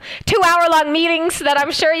got some 2-hour-long meetings that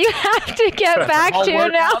I'm sure you have to get back to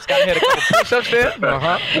now. Gotta hit a couple push-ups there.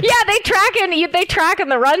 Uh-huh. Yeah, they tracking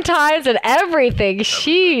the run times and everything.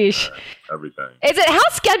 Sheesh. Everything. How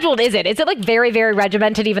scheduled is it? Is it like very, very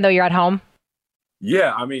regimented, even though you're at home?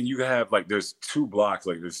 Yeah, I mean, you have there's 2 blocks.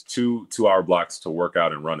 Like there's 2-hour blocks to work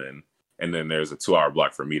out and run in. And then there's a 2-hour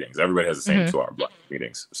block for meetings. Everybody has the same 2-hour block for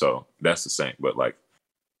meetings. So that's the same. But like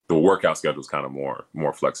the workout schedule is kind of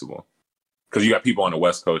more flexible. Because you got people on the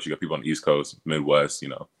West Coast, you got people on the East Coast, Midwest,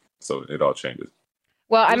 so it all changes.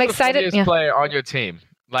 Well, I'm excited. Who's the funniest player on your team?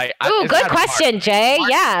 Like, good question, Jay.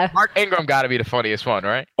 Mark Ingram got to be the funniest one,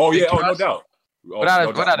 right? Oh, yeah. No doubt. Without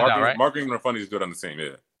a doubt, right? Mark Ingram the funniest dude on the team,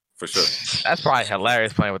 yeah. For sure. That's probably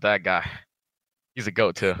hilarious playing with that guy. He's a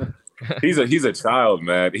GOAT, too. He's a child,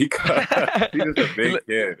 man. He's just a big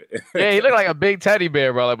kid. Yeah, he look like a big teddy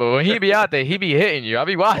bear, bro. But when he be out there, he be hitting you. I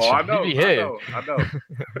be watching. Oh, I know. He be hitting. I know.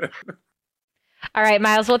 All right,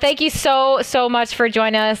 Miles. Well, thank you so much for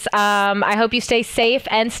joining us. I hope you stay safe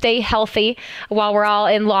and stay healthy while we're all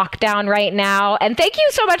in lockdown right now. And thank you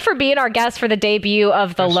so much for being our guest for the debut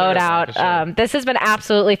of the Loadout. Sure. This has been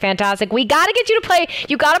absolutely fantastic. We got to get you to play.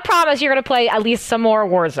 You got to promise you're going to play at least some more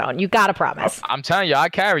Warzone. You got to promise. I'm telling you, I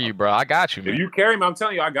carry you, bro. I got you, man. If you carry me, I'm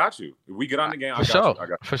telling you, I got you. If we get on the game, I got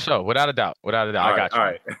you. For sure. Without a doubt. I got you. All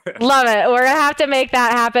right. Love it. We're going to have to make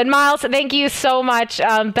that happen. Miles, thank you so much.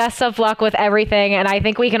 Best of luck with everything. And I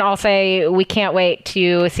think we can all say we can't wait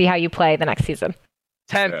to see how you play the next season.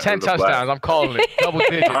 10 touchdowns. I'm calling it. Double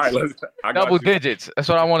digits. All right, Double digits. That's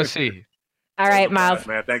what I want to see. All right, Miles.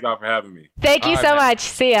 Man, thank God for having me. Thank you so much.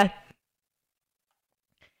 See ya.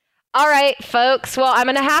 All right, folks. Well, I'm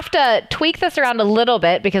going to have to tweak this around a little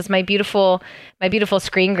bit because my beautiful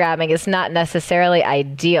screen grabbing is not necessarily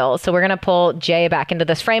ideal. So we're going to pull Jay back into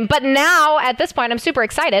this frame. But now, at this point, I'm super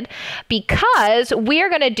excited because we are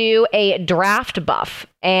going to do a draft buff.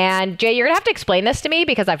 And Jay, you're going to have to explain this to me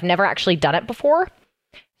because I've never actually done it before.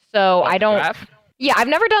 So I don't... Draft? Yeah, I've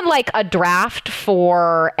never done like a draft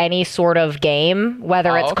for any sort of game,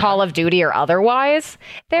 whether it's Call of Duty or otherwise.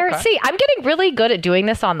 See, I'm getting really good at doing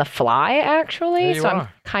this on the fly, actually. So I'm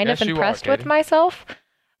kind of impressed with myself.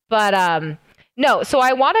 But no, so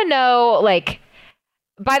I want to know, like,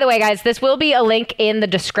 by the way, guys, this will be a link in the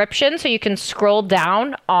description, so you can scroll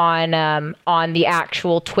down on the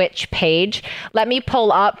actual Twitch page. Let me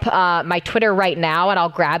pull up my Twitter right now, and I'll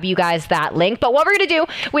grab you guys that link. But what we're going to do,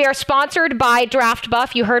 we are sponsored by Draft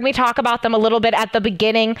Buff. You heard me talk about them a little bit at the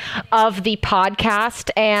beginning of the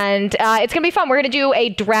podcast, and it's going to be fun. We're going to do a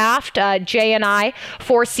draft, Jay and I,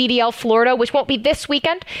 for CDL Florida, which won't be this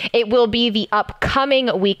weekend. It will be the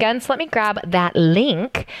upcoming weekend. So let me grab that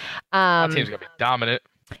link. My team's going to be dominant.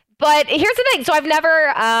 But here's the thing. So I've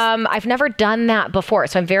never done that before.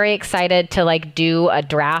 So I'm very excited to like do a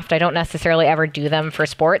draft. I don't necessarily ever do them for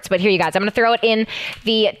sports, but here you guys, I'm going to throw it in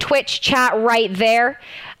the Twitch chat right there.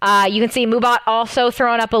 You can see Moobot also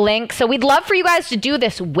throwing up a link. So we'd love for you guys to do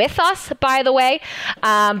this with us, by the way.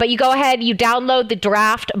 But you go ahead, you download the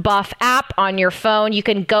Draft Buff app on your phone. You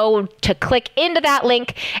can go to click into that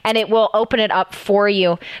link and it will open it up for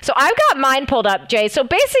you. So I've got mine pulled up, Jay. So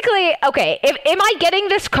basically, okay, am I getting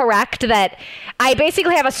this correct that I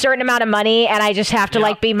basically have a certain amount of money and I just have to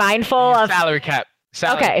like be mindful of salary cap,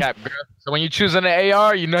 girl. So when you choose an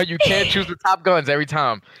AR, you know you can't choose the top guns every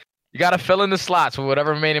time. You got to fill in the slots with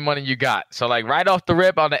whatever remaining money you got. So like right off the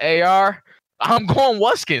rip on the AR, I'm going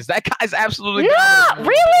Wuskins. That guy's absolutely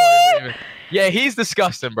really? Yeah, he's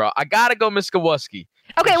disgusting, bro. I got to go Mr. Wusky.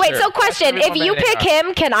 Okay, wait, so question. If you pick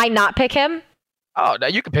him, can I not pick him? Oh, now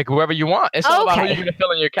you can pick whoever you want. It's all about who you're gonna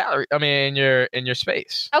fill in your in your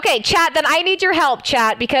space. Okay, chat. Then I need your help,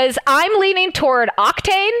 chat, because I'm leaning toward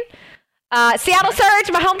Octane, Seattle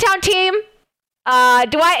Surge, my hometown team.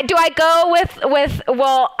 Do I go with?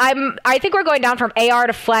 Well, I think we're going down from AR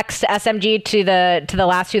to Flex to SMG to the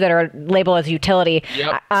last two that are labeled as utility.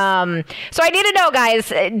 Yep. So I need to know,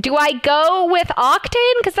 guys. Do I go with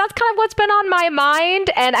Octane because that's kind of what's been on my mind,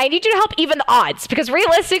 and I need you to help even the odds because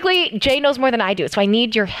realistically, Jay knows more than I do, so I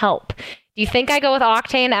need your help. Do you think I go with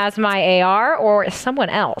Octane as my AR or someone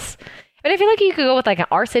else? I mean, I feel like you could go with like an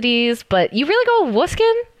Arcides, but you really go with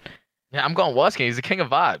Wuskin? Yeah, I'm going Wuskin. He's the king of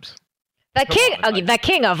vibes. The king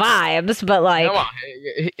of vibes, but like, come on.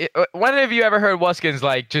 When have you ever heard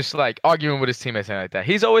Wuskins just arguing with his teammates and like that?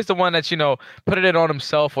 He's always the one that's putting it on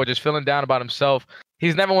himself or just feeling down about himself.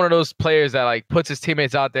 He's never one of those players that like puts his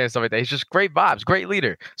teammates out there and stuff like that. He's just great vibes, great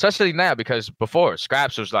leader. Especially now because before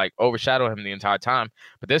Scraps was like overshadowing him the entire time,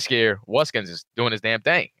 but this year Wuskins is doing his damn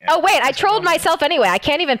thing. Oh wait, I trolled myself anyway. I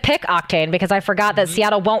can't even pick Octane because I forgot that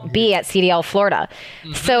Seattle won't be at CDL Florida.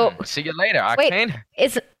 So see you later, Octane.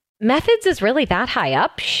 Wait, Methods is really that high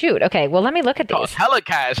up? Shoot. Okay, well, let me look at these. Oh, hella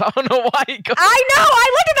cash. I don't know why he goes. I know. I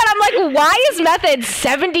looked at that. I'm like, why is Methods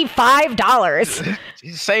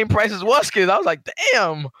 $75? Same price as Wuskins. I was like,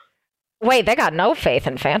 damn. Wait, they got no faith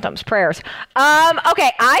in Phantom's prayers.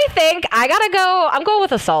 Okay, I think I gotta go. I'm going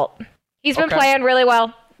with Assault. He's been playing really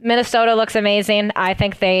well. Minnesota looks amazing. I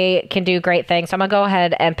think they can do great things. So I'm gonna go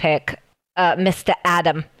ahead and pick Mr.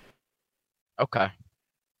 Adam. Okay.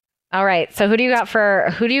 All right. So who do you got for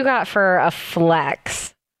a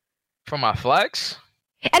flex? For my flex?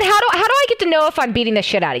 And how do I get to know if I'm beating the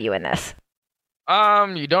shit out of you in this?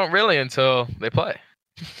 You don't really until they play.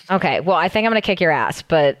 Okay. Well, I think I'm gonna kick your ass,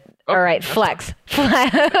 but all right, flex. Who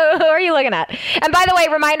are you looking at? And by the way,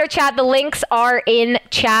 reminder chat, the links are in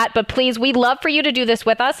chat, but please, we'd love for you to do this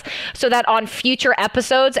with us so that on future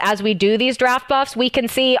episodes, as we do these draft buffs, we can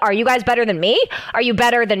see, are you guys better than me? Are you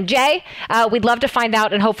better than Jay? We'd love to find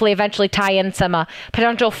out and hopefully eventually tie in some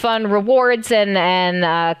potential fun rewards and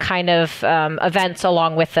kind of events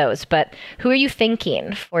along with those. But who are you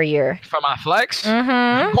thinking for my flex?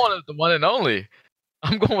 Mm-hmm. I'm going with the one and only.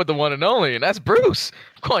 And that's Bruce.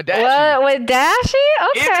 I'm going Dashy. What, with Dashy?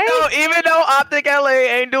 Okay. Even though Optic LA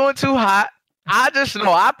ain't doing too hot, I just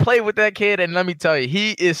know I played with that kid, and let me tell you,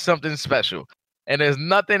 he is something special. And there's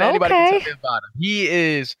nothing anybody can tell me about him. He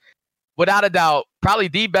is, without a doubt, probably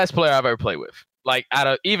the best player I've ever played with. Like, out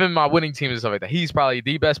of even my winning teams and stuff like that, he's probably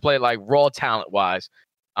the best player, like, raw talent-wise.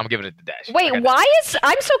 I'm giving it to Dashy. Wait, I'm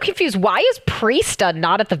so confused. Why is Priesta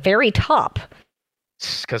not at the very top?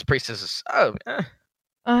 Because Priesta is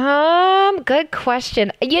good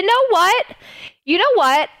question. You know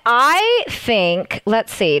what? I think,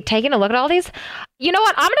 let's see, taking a look at all these, you know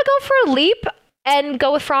what? I'm going to go for a leap and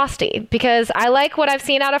go with Frosty because I like what I've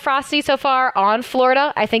seen out of Frosty so far on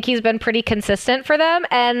Florida. I think he's been pretty consistent for them,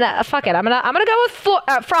 and fuck it. I'm going to go with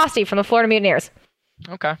Frosty from the Florida Mutineers.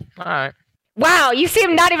 Okay. All right. Wow, you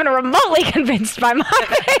seem not even remotely convinced by my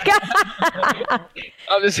pick.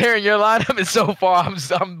 I'm just hearing your lineup, and so far I'm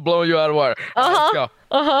blowing you out of water. Let's go.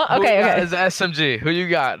 Okay. Who is SMG? Who you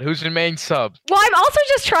got? Who's your main sub? Well, I'm also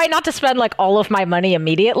just trying not to spend like all of my money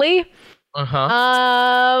immediately.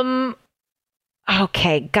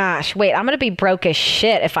 Okay, gosh, wait, I'm gonna be broke as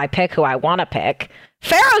shit if I pick who I want to pick.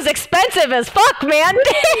 Pharaoh's expensive as fuck, man.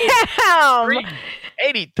 Damn.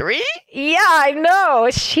 83? Yeah, I know.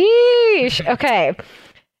 Sheesh. Okay.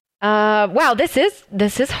 Wow, this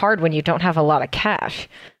is hard when you don't have a lot of cash.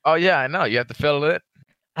 Oh yeah, I know. You have to fill it.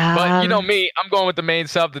 But you know me, I'm going with the main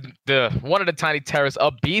sub, the one of the tiny terrorists,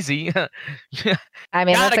 Beezy. I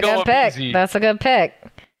mean, that's a good pick. Beezy. That's a good pick.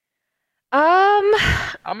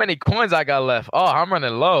 How many coins I got left? Oh, I'm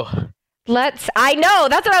running low. I know.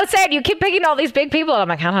 That's what I was saying. You keep picking all these big people. I'm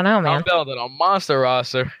like, I don't know, man. I'm building a monster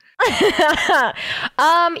roster.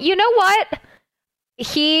 You know what?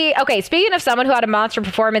 Speaking of someone who had a monster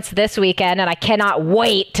performance this weekend, and I cannot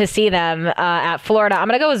wait to see them at Florida, I'm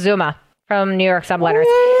going to go with Zuma from New York Subliners.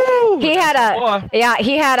 He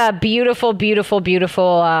had a beautiful, beautiful,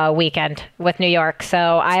 beautiful weekend with New York.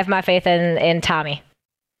 So I have my faith in Tommy.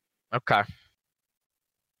 Okay.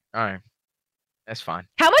 All right. That's fine.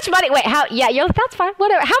 How much money? Wait, that's fine.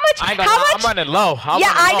 Whatever. How much? I'm running low. I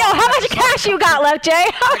know. How much cash you got left, Jay?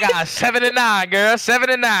 I got 7 and 9, girl. 7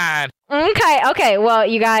 and 9. Okay. Well,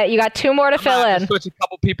 you got 2 more to fill in. Switch a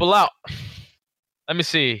couple people out. Let me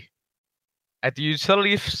see. At the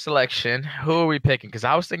utility selection, who are we picking? Because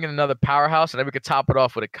I was thinking another powerhouse, and then we could top it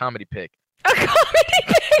off with a comedy pick. A comedy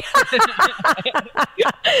pick?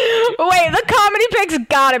 Wait, the comedy pick's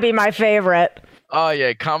got to be my favorite. Oh,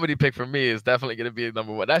 yeah. Comedy pick for me is definitely going to be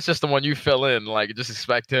number 1. That's just the one you fill in. Like, just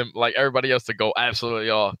expect him, like everybody else, to go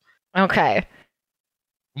absolutely off. Okay.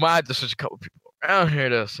 Might have to switch a couple people around here,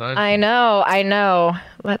 though, son. I know.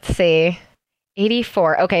 Let's see.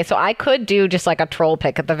 84. Okay, so I could do just like a troll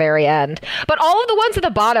pick at the very end. But all of the ones at the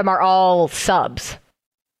bottom are all subs.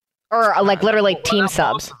 Or like literally team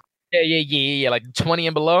subs. Yeah. Like 20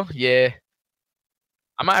 and below? Yeah.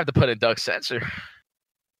 I might have to put in Doug Sensor.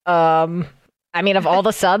 I mean, of all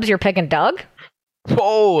the subs, you're picking Doug?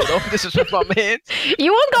 Whoa, don't disrespect my man.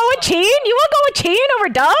 You won't go with Cheen? You won't go with Cheen over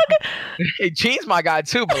Doug? Hey, Cheen's my guy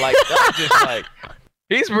too, but like, Doug just like...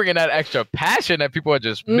 He's bringing that extra passion that people are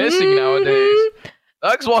just missing nowadays.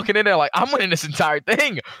 Doug's walking in there like, I'm winning this entire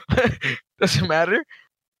thing. Doesn't matter.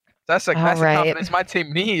 That's the confidence my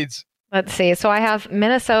team needs. Let's see. So I have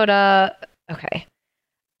Minnesota. Okay.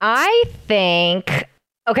 I think...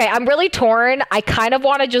 Okay, I'm really torn. I kind of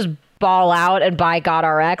want to just ball out and buy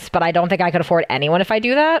GodRx, but I don't think I could afford anyone if I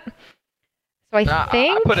do that. So I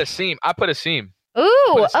think... I put a seam.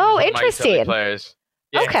 Ooh, interesting. Players.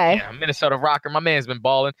 Yeah, okay. Yeah, Minnesota Rocker. My man's been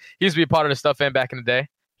balling. He used to be a part of the stuff back in the day.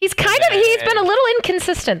 He's been a little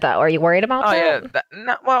inconsistent thotle. Are you worried about that? Oh,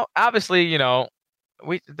 yeah. Well, obviously,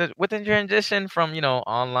 with the transition from,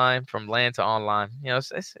 online, from LAN to online,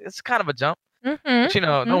 it's kind of a jump. But,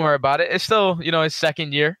 don't worry about it. It's still, his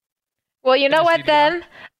second year. Well, you know what, then?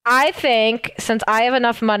 I think, since I have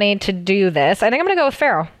enough money to do this, I think I'm going to go with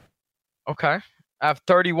Pharaoh. Okay. I have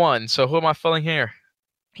 31, so who am I filling here?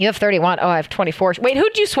 You have 31. Oh, I have 24. Wait,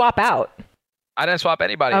 who'd you swap out? I didn't swap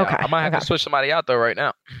anybody out. I might have to switch somebody out, though, right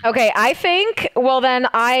now. Okay, I think, well, then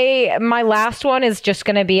my last one is just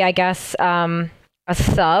going to be, I guess, a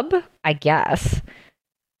sub, I guess.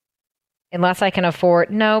 Unless I can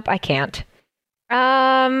afford... Nope, I can't.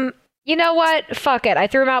 You know what? Fuck it. I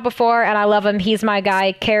threw him out before, and I love him. He's my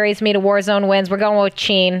guy. Carries me to Warzone wins. We're going with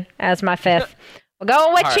Cheen as my 5th. We're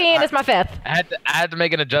going with Cheen as my 5th. I had to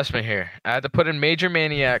make an adjustment here. I had to put in Major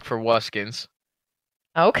Maniac for Wuskins.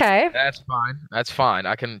 Okay. That's fine.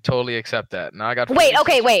 I can totally accept that. Now I got... Wait.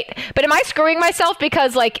 But am I screwing myself?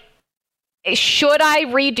 Because, like, should I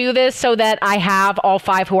redo this so that I have all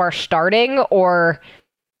 5 who are starting? Or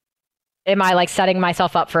am I, like, setting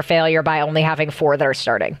myself up for failure by only having 4 that are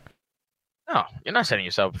starting? No, you're not setting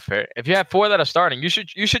yourself up for failure. If you have 4 that are starting, you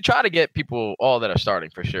should try to get people all that are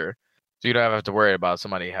starting for sure. So you don't have to worry about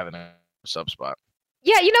somebody having a sub spot.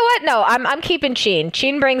 Yeah, you know what? No, I'm keeping Cheen.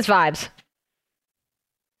 Cheen brings vibes.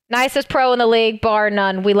 Nicest pro in the league, bar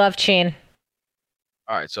none. We love Cheen.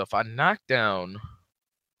 All right, so if I knock down...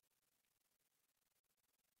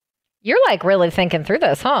 You're, like, really thinking through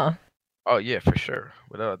this, huh? Oh, yeah, for sure.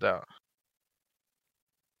 Without a doubt.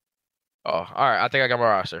 Oh, all right. I think I got my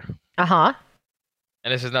roster. Uh-huh.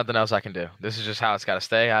 And this is nothing else I can do. This is just how it's got to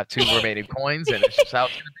stay. I have 2 remaining coins, and it's just how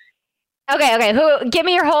it's going to be. Okay. Give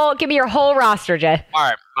me your whole roster, Jay. All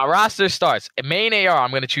right, my roster starts. Main AR, I'm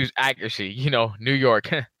gonna choose accuracy. New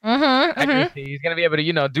York. Accuracy. He's gonna be able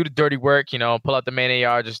to, do the dirty work. Pull out the main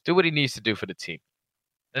AR, just do what he needs to do for the team.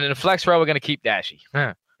 And in the flex row, we're gonna keep Dashy.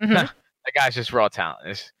 That guy's just raw talent.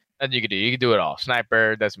 There's nothing you can do. You can do it all.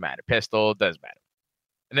 Sniper doesn't matter. Pistol doesn't matter.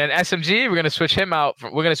 And then SMG, we're gonna switch him out.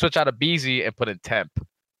 We're gonna switch out a BZ and put in Temp.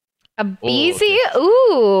 A BZ?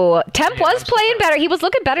 Ooh. Temp was playing better. He was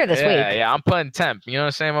looking better this week. Yeah, I'm putting Temp. You know what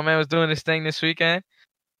I'm saying? My man was doing this thing this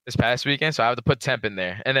past weekend, so I have to put Temp in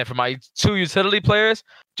there. And then for my 2 utility players,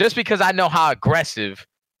 just because I know how aggressive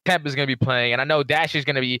Temp is going to be playing, and I know Dash is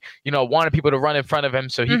going to be, wanting people to run in front of him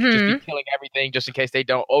so he can just be killing everything just in case they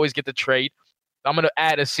don't always get the trade. I'm going to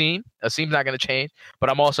add a seam. A seam's not going to change, but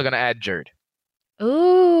I'm also going to add Jerd.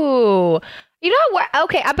 Ooh. You know what?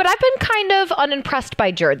 Okay, but I've been kind of unimpressed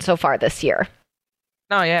by Jerd so far this year.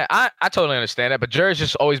 No, yeah, I totally understand that. But Jerd's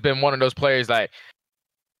just always been one of those players, like,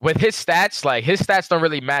 with his stats don't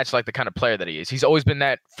really match, like, the kind of player that he is. He's always been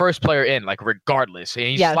that first player in, like, regardless. And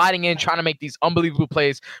he's sliding in, trying to make these unbelievable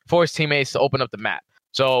plays for his teammates to open up the map.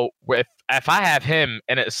 So if I have him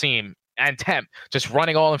and Asim and Temp just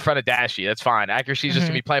running all in front of Dashy, that's fine. Accuracy is just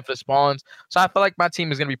going to be playing for the spawns. So I feel like my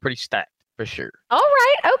team is going to be pretty stacked. For sure. All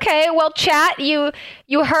right. Okay. Well, chat, you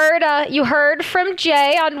heard from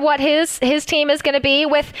Jay on what his team is going to be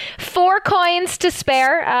with 4 coins to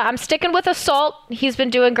spare. I'm sticking with Assault. He's been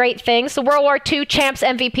doing great things. The World War II Champs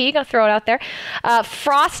MVP. Gonna throw it out there.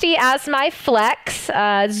 Frosty as my flex.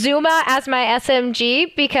 Zuma as my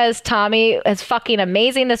SMG because Tommy is fucking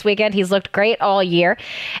amazing this weekend. He's looked great all year.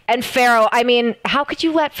 And Pharaoh. I mean, how could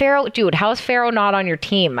you let Pharaoh? Dude, how is Pharaoh not on your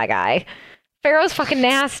team, my guy? Pharaoh's fucking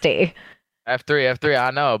nasty. F3, I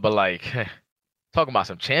know, but like, talking about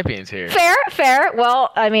some champions here. Fair. Well,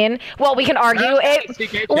 I mean, we can argue if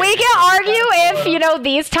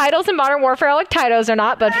these titles in Modern Warfare are like titles or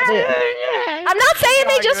not, but I'm not saying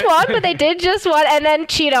they just won, but they did just won. And then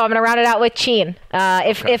Cheeto, I'm gonna round it out with Cheen.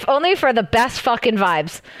 If only for the best fucking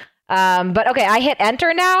vibes. But okay, I hit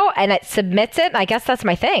enter now, and it submits it. I guess that's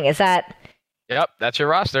my thing. Is that? Yep, that's your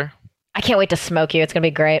roster. I can't wait to smoke you. It's gonna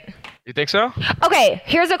be great. You think so? Okay,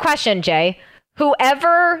 here's a question, Jay.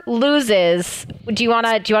 Whoever loses, do you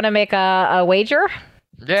wanna make a wager?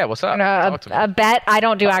 Yeah, what's up? A bet. I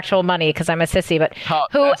don't do actual money because I'm a sissy, but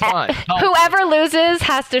that's fine. Whoever loses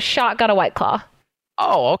has to shotgun a White Claw.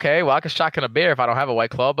 Oh, okay. Well, I can shotgun a beer if I don't have a White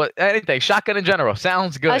Claw, but anything. Shotgun in general.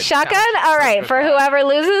 Sounds good. A shotgun? All right, for whoever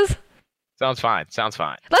loses? Sounds fine. Let's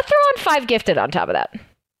throw on 5 gifted on top of that.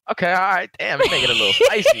 Okay, all right. Damn, you make it a little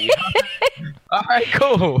spicy. All right,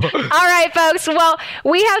 cool. All right, folks. Well,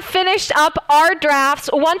 we have finished up our drafts.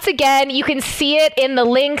 Once again, you can see it in the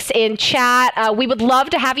links in chat. We would love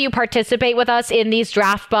to have you participate with us in these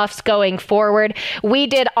draft buffs going forward. We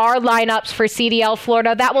did our lineups for CDL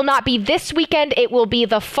Florida. That will not be this weekend. It will be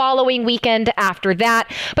the following weekend after that.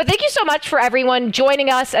 But thank you so much for everyone joining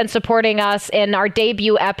us and supporting us in our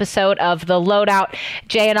debut episode of The Loadout.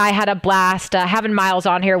 Jay and I had a blast. Having Miles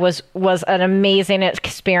on here was an amazing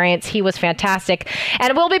experience. He was fantastic.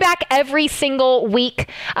 And we'll be back every single week.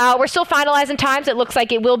 We're still finalizing times. It looks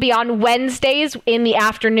like it will be on Wednesdays in the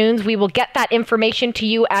afternoons. We will get that information to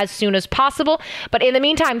you as soon as possible. But in the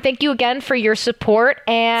meantime, thank you again for your support.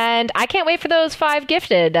 And I can't wait for those 5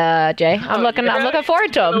 gifted, Jay. I'm looking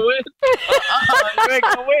forward to them. You ain't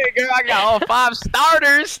gonna win, girl. I got all 5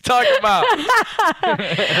 starters talking about.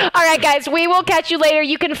 All right, guys. We will catch you later.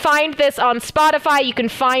 You can find this on Spotify. You can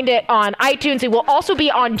find it on iTunes. It will also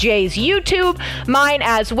be on Jay's YouTube, mine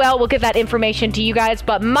as well. We'll get that information to you guys,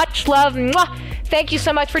 but much love. Mwah. Thank you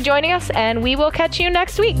so much for joining us, and we will catch you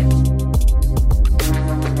next week.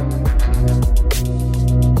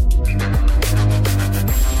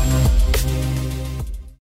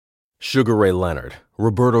 Sugar Ray Leonard,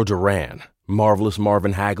 Roberto Duran, Marvelous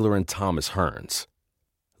Marvin Hagler, and Thomas Hearns.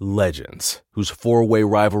 Legends, whose 4-way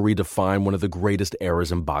rivalry defined one of the greatest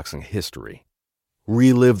eras in boxing history.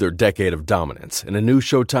 Relive their decade of dominance in a new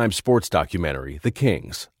Showtime sports documentary, The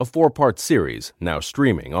Kings, a 4-part series now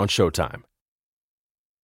streaming on Showtime.